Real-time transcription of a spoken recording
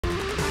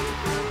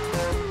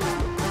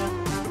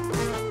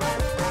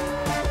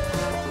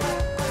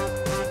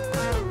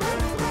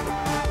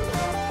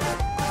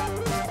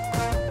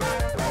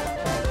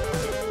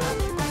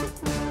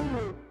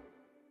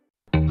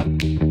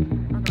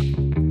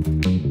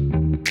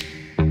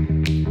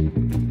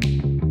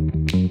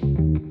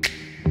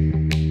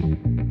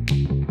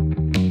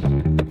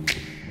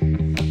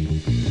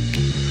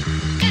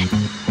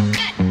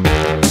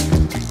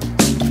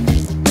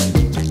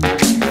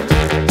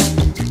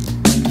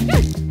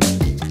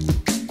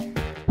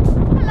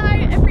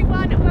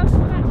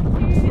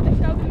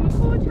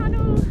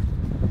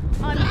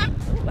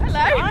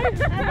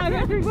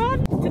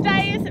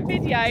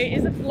video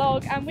is a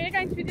vlog, and we're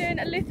going to be doing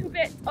a little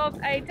bit of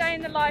a day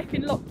in the life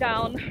in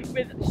lockdown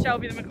with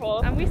Shelby the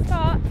Macaw. And we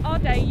start our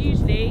day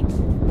usually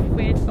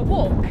with a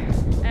walk,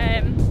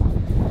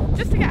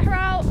 just to get her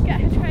out,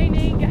 get her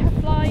training, get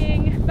her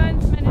flying,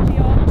 burn some energy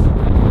off,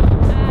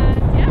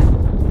 and yeah,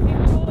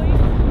 enjoy.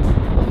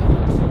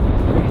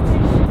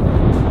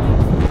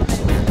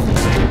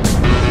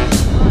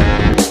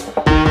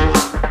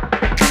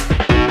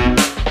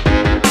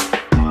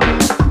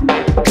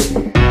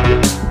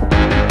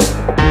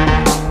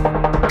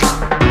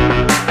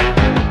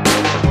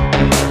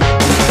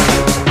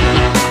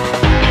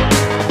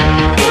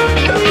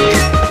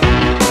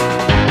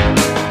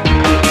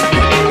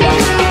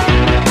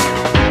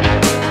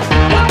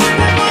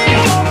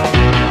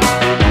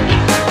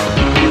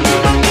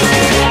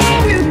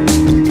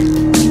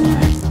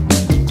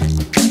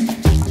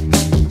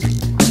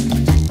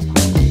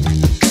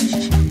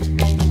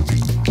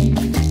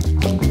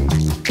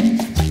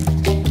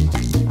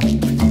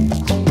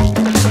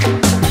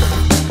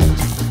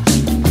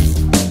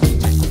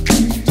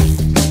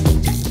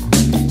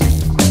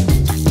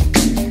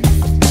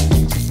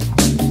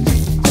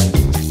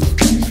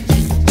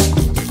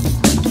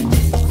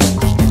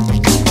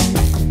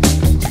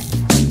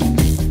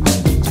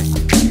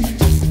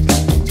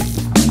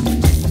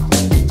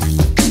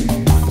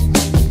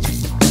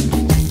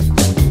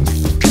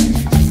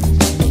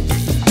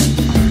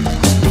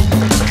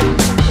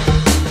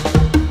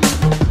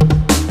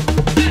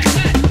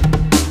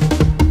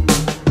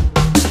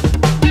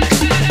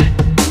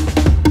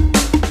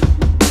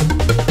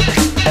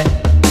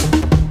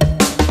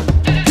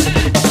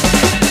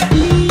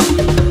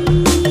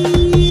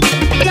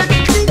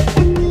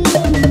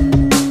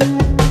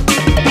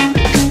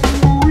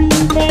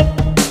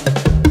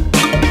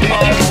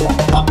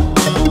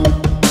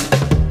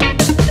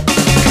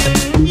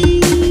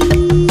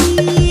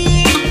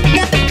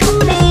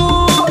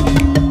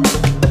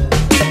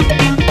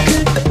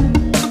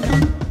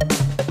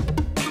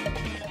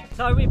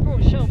 So we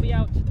brought Shelby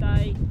out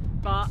today,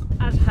 but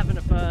as having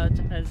a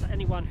bird, as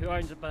anyone who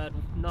owns a bird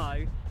will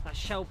know, that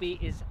Shelby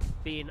is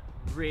being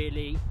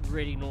really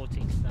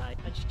naughty today,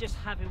 and she's just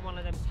having one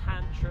of them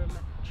tantrum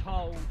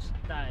child's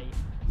day.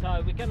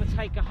 So we're going to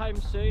take her home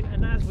soon,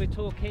 and as we're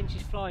talking,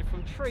 she's flying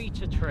from tree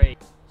to tree.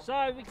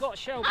 So we got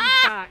Shelby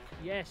back.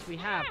 Yes, we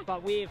have,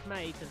 but we have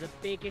made the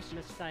biggest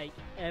mistake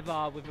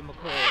ever with a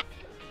macaw.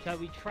 So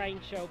we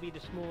trained Shelby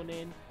this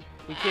morning.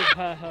 We give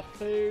her her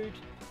food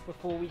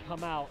before we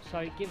come out,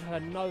 so give her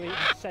no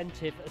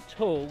incentive at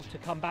all to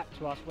come back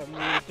to us when we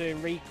were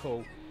doing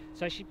recall.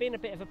 So she's been a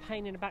bit of a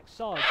pain in the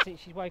backside since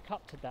she woke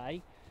up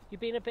today.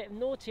 You've been a bit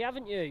naughty,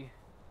 haven't you?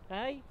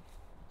 Hey?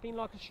 Been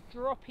like a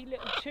stroppy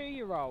little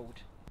 2-year-old.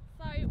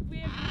 So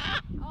we're,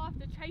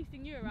 after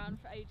chasing you around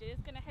for ages,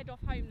 going to head off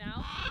home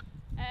now.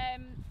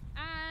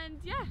 And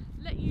yeah,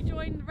 let you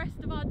join the rest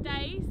of our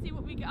day, see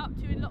what we get up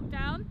to in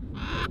lockdown.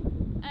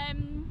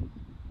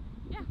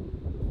 Yeah.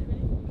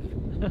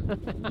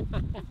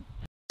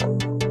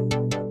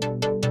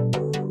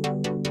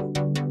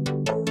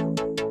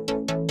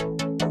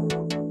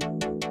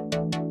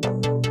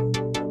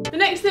 The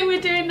next thing we're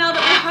doing now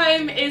that we're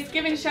home is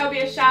giving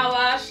Shelby a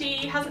shower.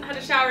 She hasn't had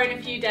a shower in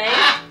a few days,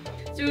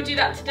 so we'll do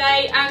that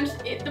today. And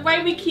the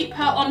way we keep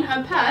her on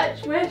her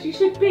perch, where she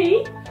should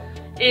be,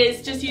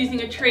 is just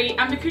using a treat.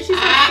 And because she's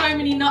had so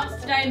many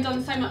nuts today and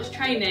done so much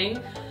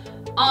training,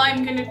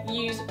 I'm going to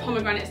use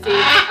pomegranate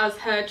seeds as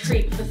her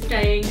treat for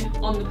staying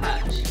on the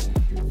perch.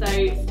 So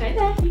stay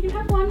there, you can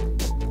have one.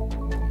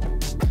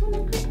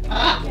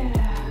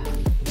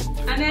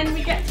 Yeah. And then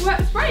we get to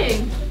work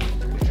spraying.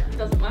 It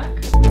doesn't work.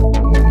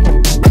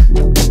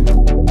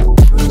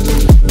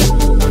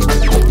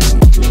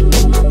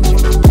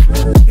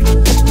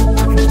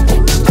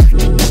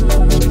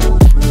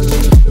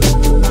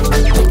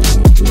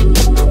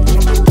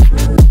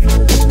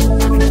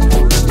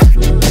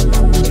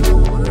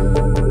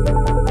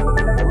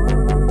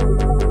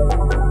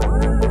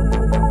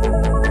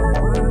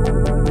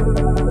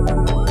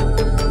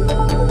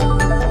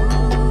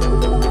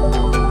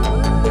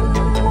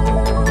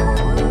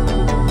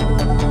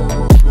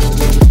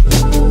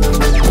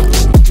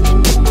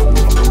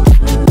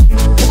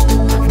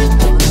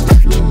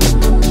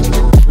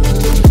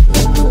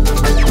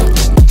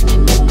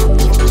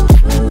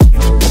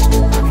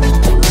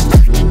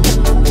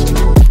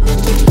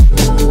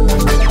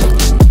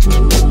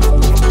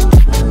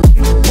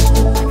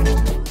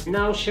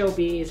 Now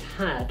Shelby has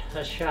had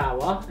her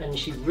shower and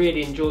she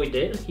really enjoyed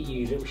it. Look at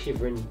you, little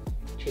shivering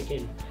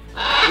chicken.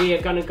 We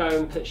are going to go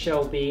and put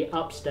Shelby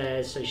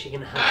upstairs so she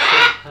can have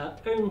her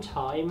own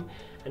time,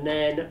 and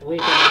then we're going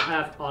to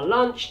have our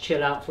lunch,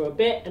 chill out for a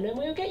bit, and then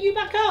we'll get you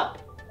back up.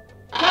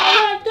 Is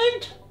that alright,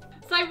 dude?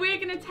 So we're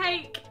going to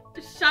take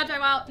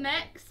Shadow out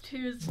next,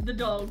 who's the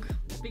dog,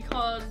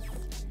 because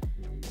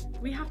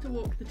we have to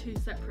walk the two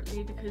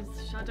separately because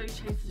Shadow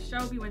chases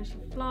Shelby when she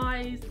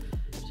flies.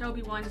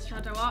 Shelby winds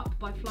Shadow up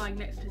by flying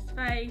next to his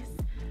face,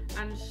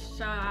 and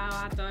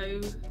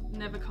Shadow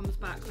never comes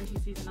back when he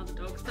sees another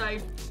dog. So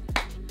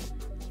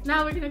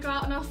now we're going to go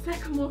out on our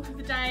second walk of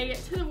the day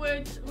to the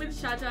woods with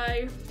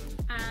Shadow,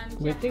 and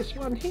with this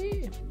one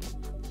here.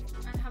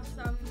 And have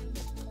some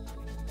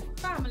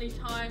family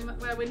time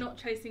where we're not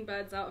chasing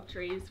birds out of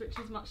trees, which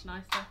is much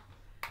nicer.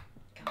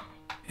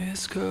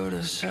 It's good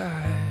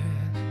aside.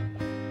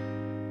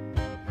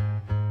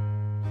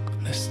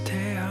 Let's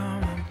stay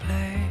home and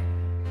play.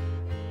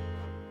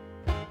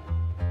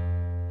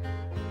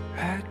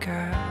 I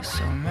got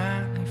so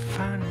many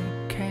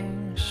funny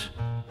games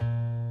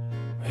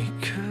we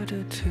could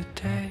do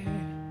today,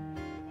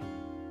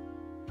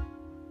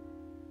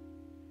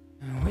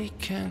 and we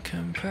can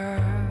compare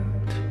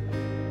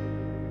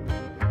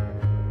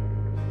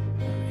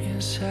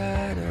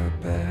inside our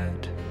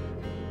bed.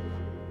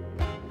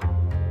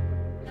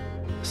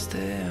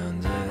 Stay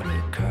under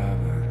the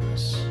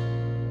covers,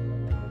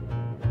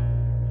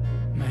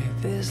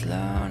 make this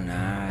long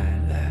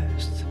night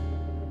last.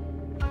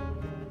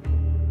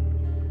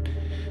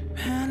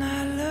 And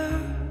I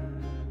love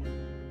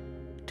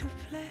to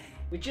play.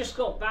 We just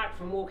got back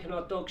from walking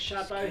our dog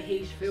Shadow.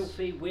 He's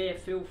filthy, we're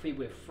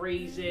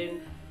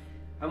freezing,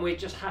 and we're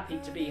just happy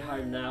to be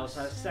home now.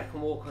 So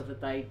second walk of the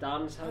day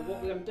done. So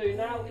what we're going to do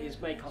now is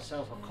make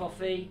ourselves a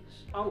coffee.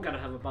 I'm going to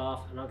have a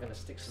bath and I'm going to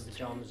stick some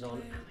pyjamas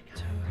on and we're going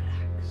to relax.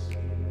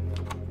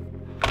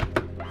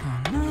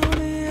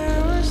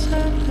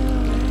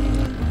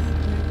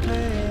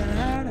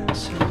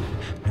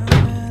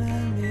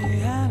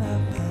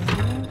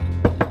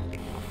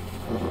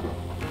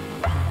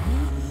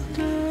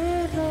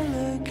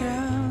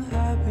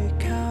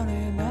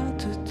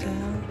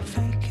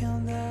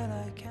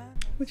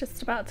 We're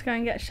just about to go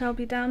and get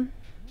Shelby down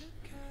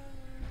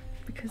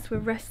because we're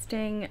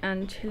resting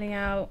and chilling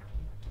out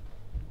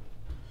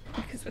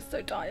because we're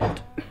so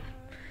tired.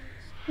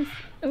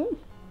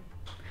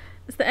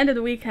 It's the end of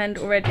the weekend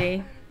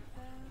already,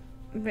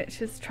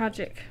 which is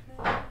tragic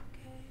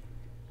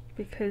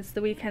because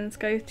the weekends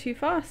go too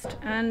fast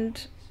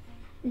and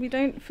we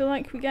don't feel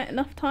like we get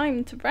enough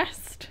time to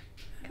rest.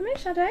 Come here,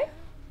 Shadow.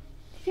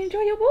 Did you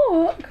enjoy your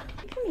walk?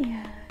 Come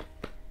here.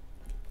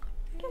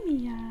 Come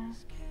here.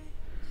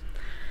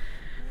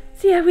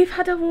 So yeah, we've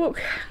had a walk,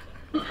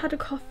 we've had a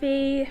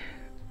coffee,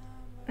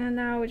 and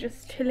now we're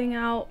just chilling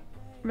out,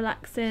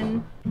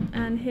 relaxing,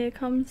 and here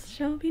comes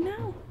Shelby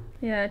now.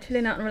 Yeah,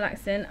 chilling out and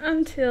relaxing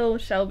until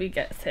Shelby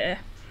gets here.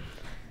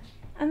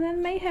 And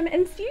then mayhem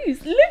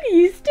ensues. Look at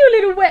you, still a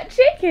little wet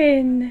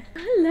chicken.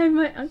 Hello,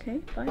 my... Okay,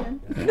 bye then.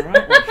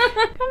 Right.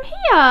 Come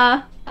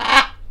here.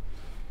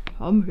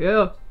 Come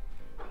here.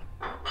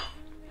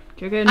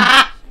 Chicken.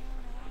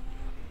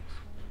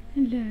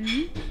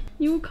 Hello.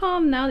 You all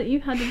calm now that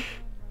you've had a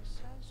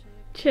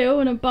chill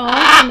and a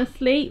bath and a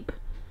sleep?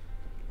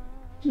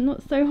 I'm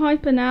not so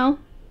hyper now.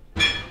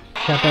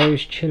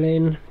 Shadow's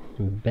chilling,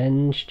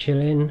 Ben's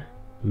chilling,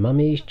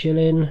 Mummy's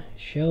chilling,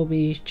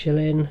 Shelby's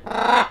chilling,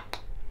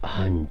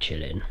 I'm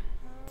chilling.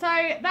 So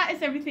that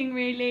is everything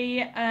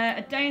really.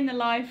 A day in the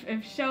life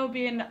of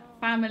Shelby and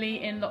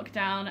family in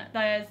lockdown.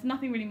 There's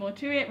nothing really more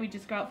to it. We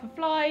just go out for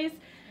flies,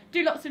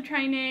 do lots of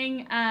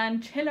training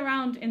and chill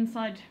around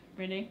inside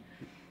really.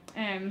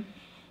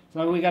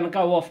 So we're going to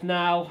go off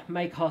now,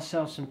 make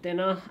ourselves some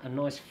dinner, a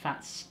nice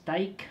fat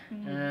steak,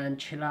 and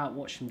chill out,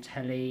 watch some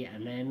telly,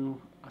 and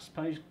then I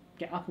suppose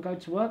get up and go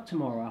to work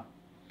tomorrow.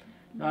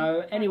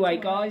 So anyway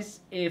guys,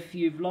 if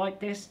you've liked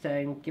this,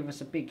 then give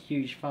us a big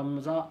huge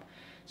thumbs up,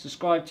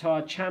 subscribe to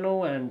our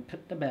channel and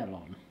put the bell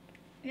on.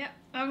 Yep,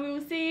 and we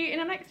will see you in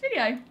our next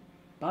video.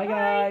 Bye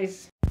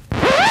guys.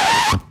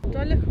 Do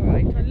I look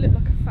alright? Do I look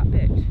like a fat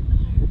bitch?